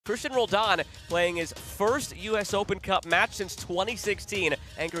Christian Roldan playing his first U.S. Open Cup match since 2016,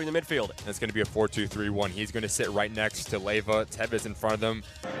 anchoring the midfield. It's going to be a 4-2-3-1. He's going to sit right next to Leva. Tevez in front of them.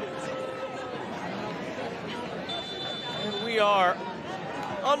 And we are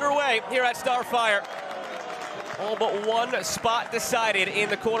underway here at Starfire. All but one spot decided in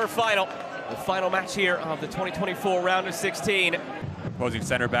the quarterfinal. The final match here of the 2024 round of 16. Opposing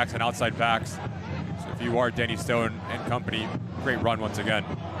center backs and outside backs. So if you are Denny Stone and company, great run once again.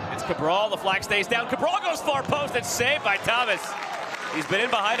 It's Cabral, the flag stays down. Cabral goes far post and saved by Thomas. He's been in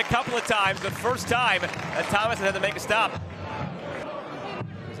behind a couple of times. The first time that Thomas has had to make a stop.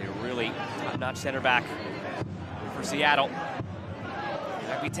 He's a really top-notch center back for Seattle.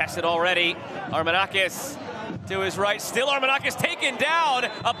 Might be tested already. Armanakis to his right. Still Armanakis taken down.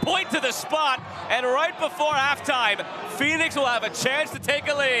 A point to the spot. And right before halftime, Phoenix will have a chance to take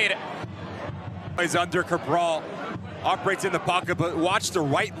a lead. He's under Cabral. Operates in the pocket, but watch the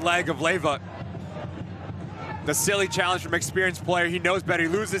right leg of Leva. The silly challenge from experienced player. He knows better. He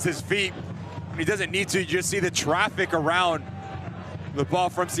loses his feet. And he doesn't need to. You just see the traffic around the ball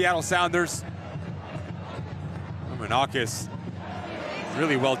from Seattle Sounders. Armanakis,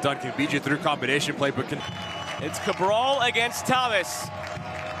 really well done. Can beat you through combination play, but can... It's Cabral against Thomas.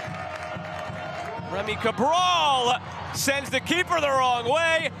 Remy Cabral sends the keeper the wrong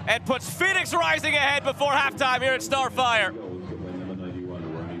way and puts Phoenix rising ahead before halftime here at Starfire.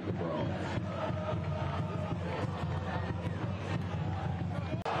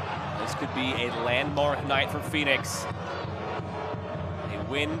 This could be a landmark night for Phoenix. They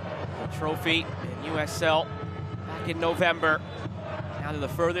win the trophy in USL back in November. Now they're the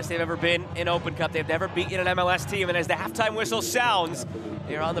furthest they've ever been in Open Cup. They've never beaten an MLS team, and as the halftime whistle sounds,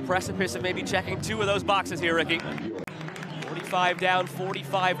 they're on the precipice of maybe checking two of those boxes here, Ricky. 45 down,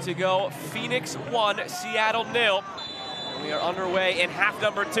 45 to go. Phoenix 1, Seattle 0. We are underway in half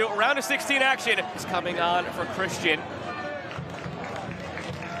number 2. Round of 16 action is coming on for Christian.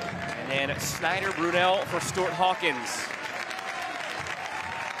 And then Snyder Brunel for Stuart Hawkins.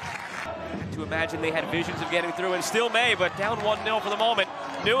 To imagine they had visions of getting through and still may, but down 1-0 for the moment.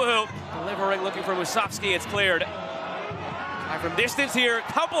 Nuhu delivering, looking for Musovski. It's cleared. From distance here, a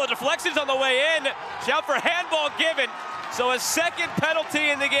couple of deflections on the way in. Shout for handball given. So a second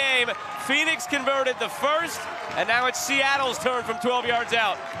penalty in the game. Phoenix converted the first, and now it's Seattle's turn from 12 yards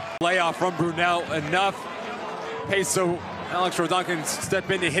out. Layoff from Brunel, enough pace so Alex Roldan can step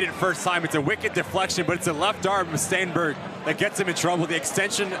in and hit it first time. It's a wicked deflection, but it's a left arm of Steinberg that gets him in trouble. The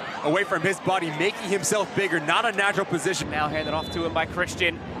extension away from his body, making himself bigger, not a natural position. Now handed off to him by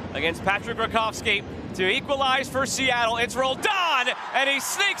Christian against Patrick Rakowski to equalize for Seattle. It's Roldan, and he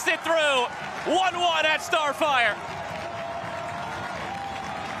sneaks it through. 1-1 at Starfire.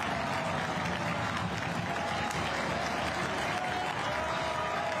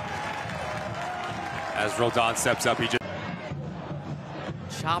 As Roldan steps up, he just...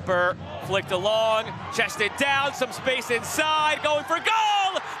 Chopper flicked along, chested down, some space inside, going for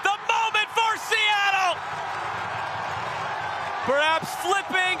goal! The moment for Seattle! Perhaps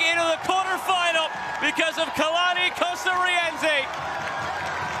flipping into the quarterfinal because of Kalani Kosarienzi.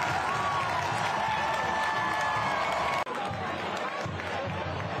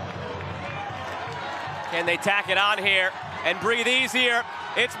 Can they tack it on here and breathe easier?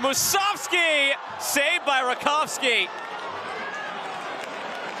 It's Musovski, saved by Rakowski.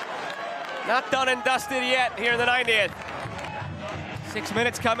 Not done and dusted yet here in the 90th. 6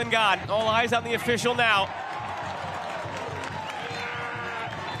 minutes come and gone. All eyes on the official now.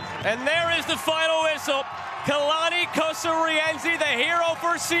 And there is the final whistle. Kalani Kosarienzi, the hero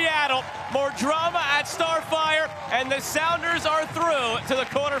for Seattle. More drama at Starfire, and the Sounders are through to the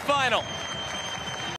quarterfinal.